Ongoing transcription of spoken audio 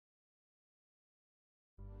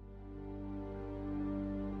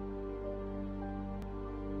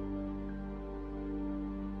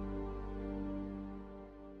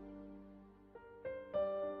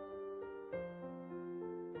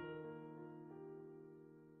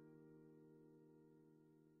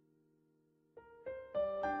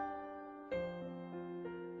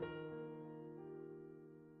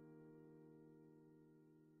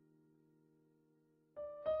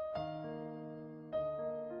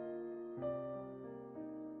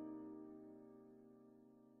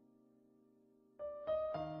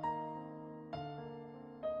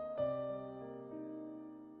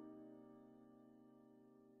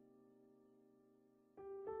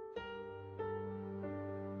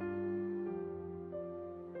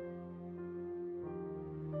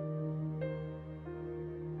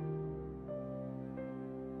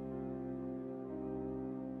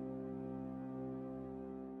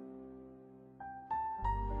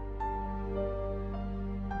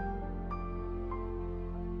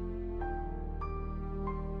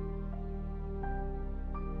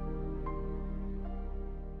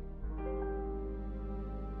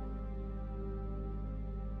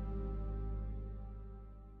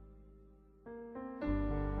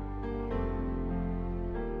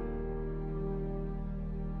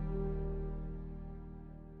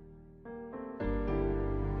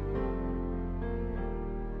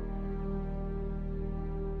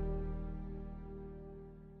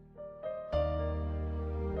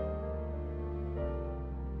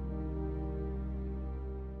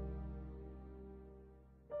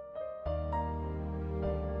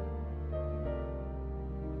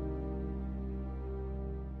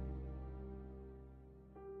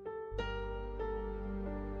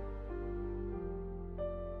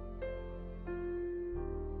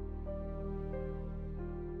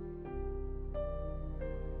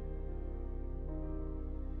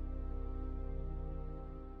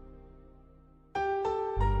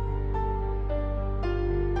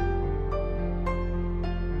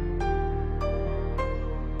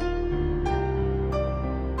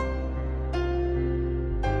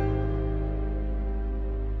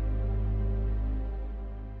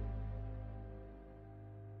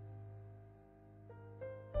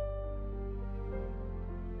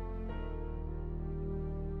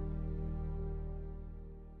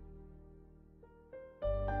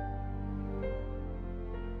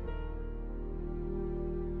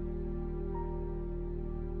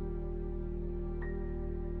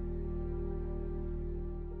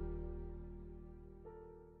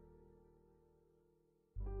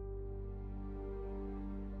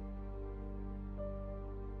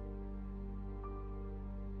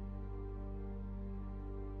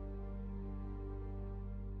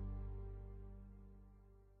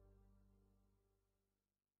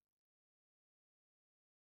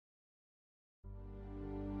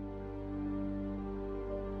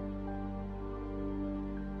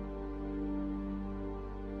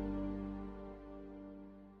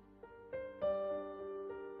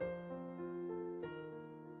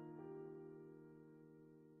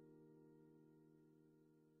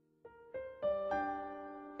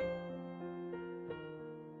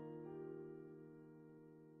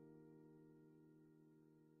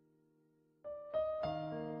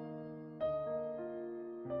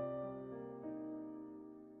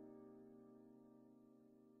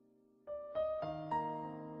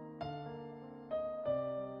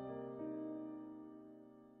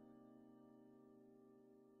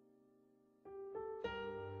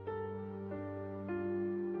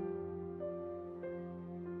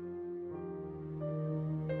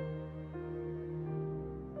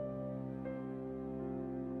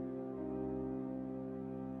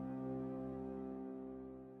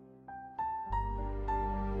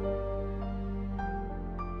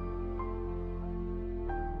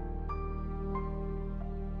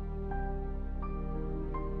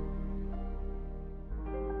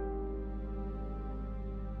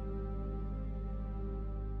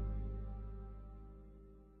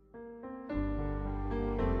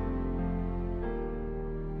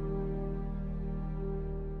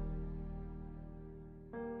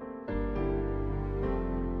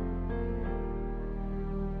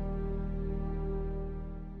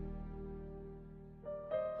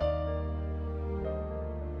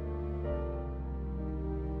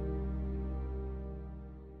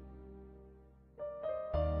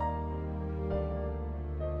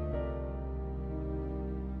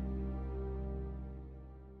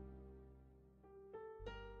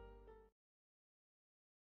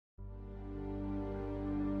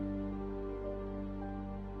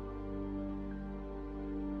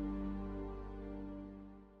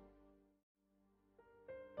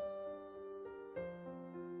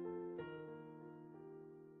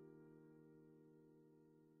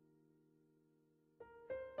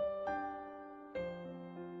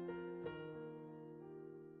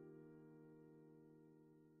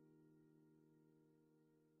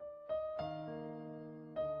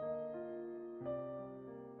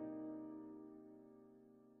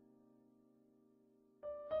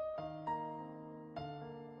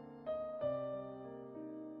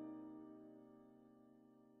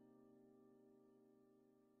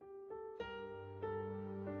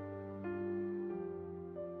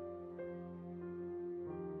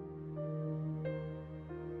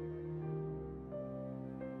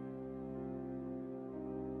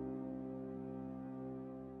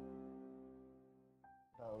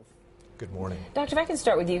Good morning. Doctor, if I can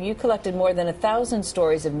start with you, you collected more than 1,000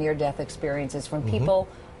 stories of near-death experiences from people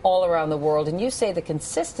all around the world, and you say the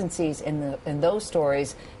consistencies in those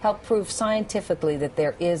stories help prove scientifically that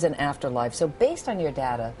there is an afterlife. So based on your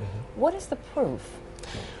data, what is the proof?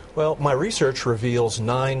 Well, my research reveals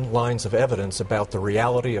 9 lines of evidence about the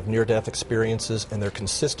reality of near-death experiences and their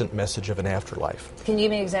consistent message of an afterlife. Can you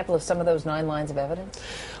give me an example of some of those 9 lines of evidence?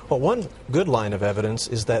 Well, one good line of evidence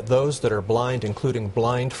is that those that are blind, including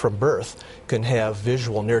blind from birth, can have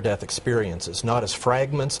visual near-death experiences, not as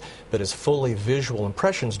fragments, but as fully visual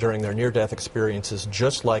impressions during their near-death experiences,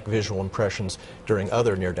 just like visual impressions during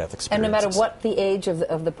other near-death experiences. And no matter what the age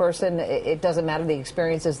of the person, it doesn't matter, the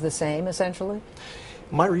experience is the same, essentially?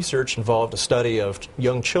 My research involved a study of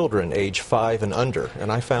young children age 5 and under,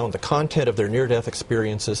 and I found the content of their near-death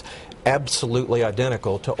experiences absolutely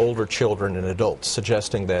identical to older children and adults,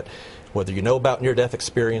 suggesting that whether you know about near-death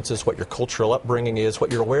experiences, what your cultural upbringing is,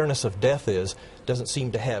 what your awareness of death is, doesn't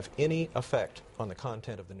seem to have any effect on the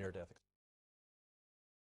content of the near-death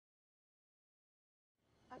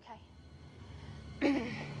experience.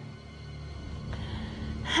 Okay.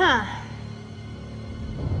 Huh.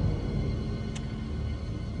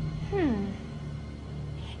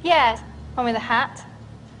 Yeah, one with a hat.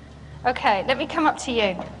 Okay, let me come up to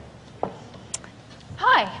you.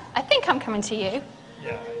 Hi, I think I'm coming to you.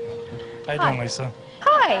 Yeah. How you doing, Lisa?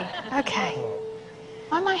 Hi. Okay.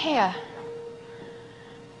 Why am I here?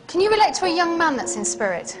 Can you relate to a young man that's in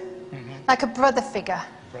spirit? Like a brother figure?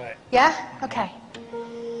 Right. Yeah? Okay.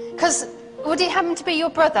 Because would he happen to be your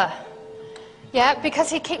brother? Yeah, because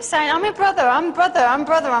he keeps saying, I'm your brother, I'm brother, I'm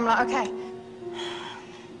brother. I'm like, okay.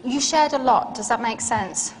 You shared a lot, does that make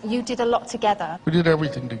sense? You did a lot together. We did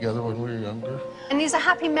everything together when we were younger. And these are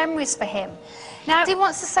happy memories for him. Now, he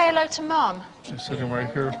wants to say hello to Mom. She's sitting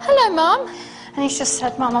right here. Hello, Mom. And he's just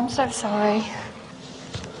said, Mom, I'm so sorry.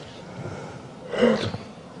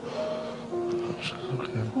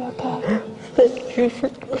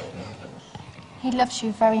 He loves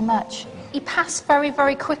you very much. He passed very,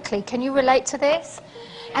 very quickly. Can you relate to this?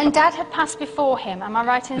 And Dad had passed before him, am I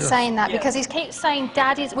right in saying that? Because he keeps saying,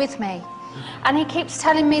 Dad is with me. And he keeps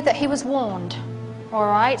telling me that he was warned, all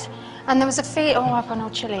right? And there was a feeling, oh, I've gone all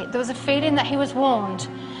chilly. There was a feeling that he was warned.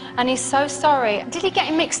 And he's so sorry. Did he get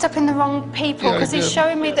him mixed up in the wrong people? Because he's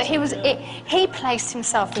showing me that he placed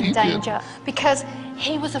himself in danger because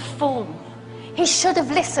he was a fool. He should have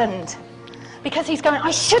listened. Because he's going,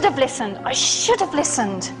 I should have listened. I should have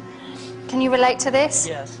listened. Can you relate to this?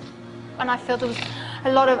 Yes. And I feel there was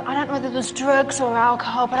a lot of, I don't know whether it was drugs or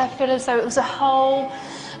alcohol, but I feel as though it was a whole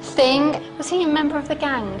thing. Was he a member of the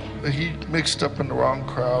gang? He mixed up in the wrong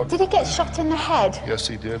crowd. Did he get shot in the head? Yes,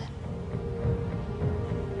 he did.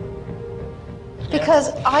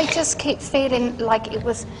 Because I just keep feeling like it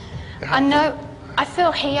was, I know, I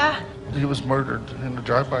feel here. He was murdered in a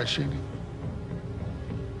drive-by shooting.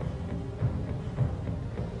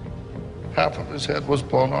 Half of his head was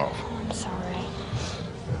blown off. Oh, I'm sorry.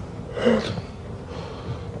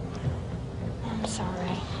 I'm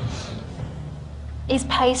sorry. He's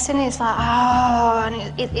pacing, he's like, oh,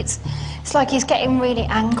 and it's like he's getting really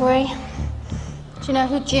angry. Do you know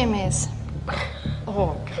who Jim is?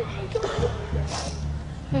 Oh, God.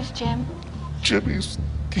 Who's Jim?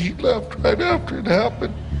 He left right after it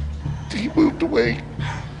happened. He moved away.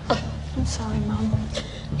 I'm sorry, Mum.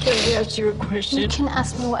 Can I ask you a question? You can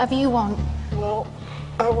ask me whatever you want. Well,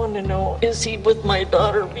 I want to know, is he with my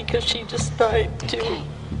daughter because she just died too? Okay.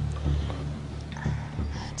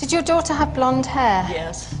 Did your daughter have blonde hair?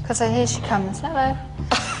 Yes. Because here she comes. Hello.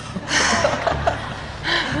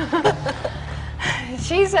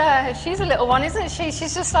 She's a little one, isn't she?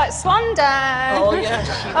 She's just like swan down. Oh, yeah.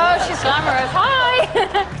 Oh, she's glamorous. Hi.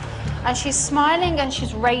 And she's smiling and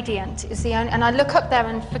she's radiant. Is the only. And I look up there,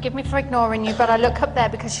 and forgive me for ignoring you, but I look up there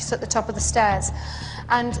because she's at the top of the stairs,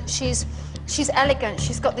 and she's elegant.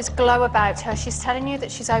 She's got this glow about her. She's telling you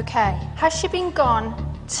that she's okay. Has she been gone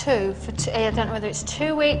I don't know whether it's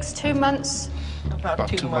 2 weeks, 2 months. About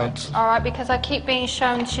 2 months. All right, because I keep being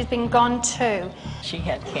shown she's been gone too. She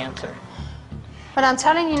had cancer. But I'm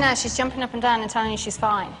telling you now, she's jumping up and down and telling you she's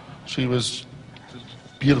fine. She was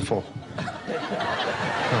beautiful.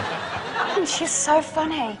 And she's so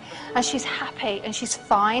funny, and she's happy, and she's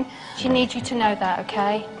fine. She needs you to know that,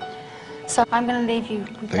 okay? So I'm going to leave you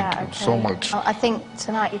with that, okay? Thank you so much. I think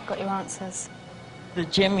tonight you've got your answers. The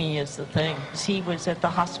Jimmy is the thing. He was at the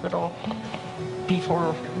hospital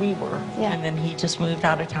before we were, and then he just moved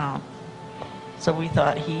out of town. So we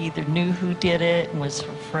thought he either knew who did it and was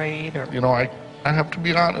afraid, or... You know, I have to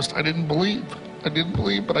be honest, I didn't believe,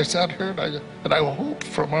 but I sat here and I hoped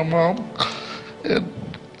for my mom, and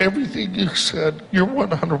everything you said, you're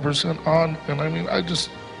 100% on. And I mean, this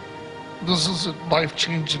is a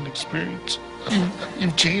life-changing experience.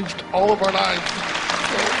 You've changed all of our lives.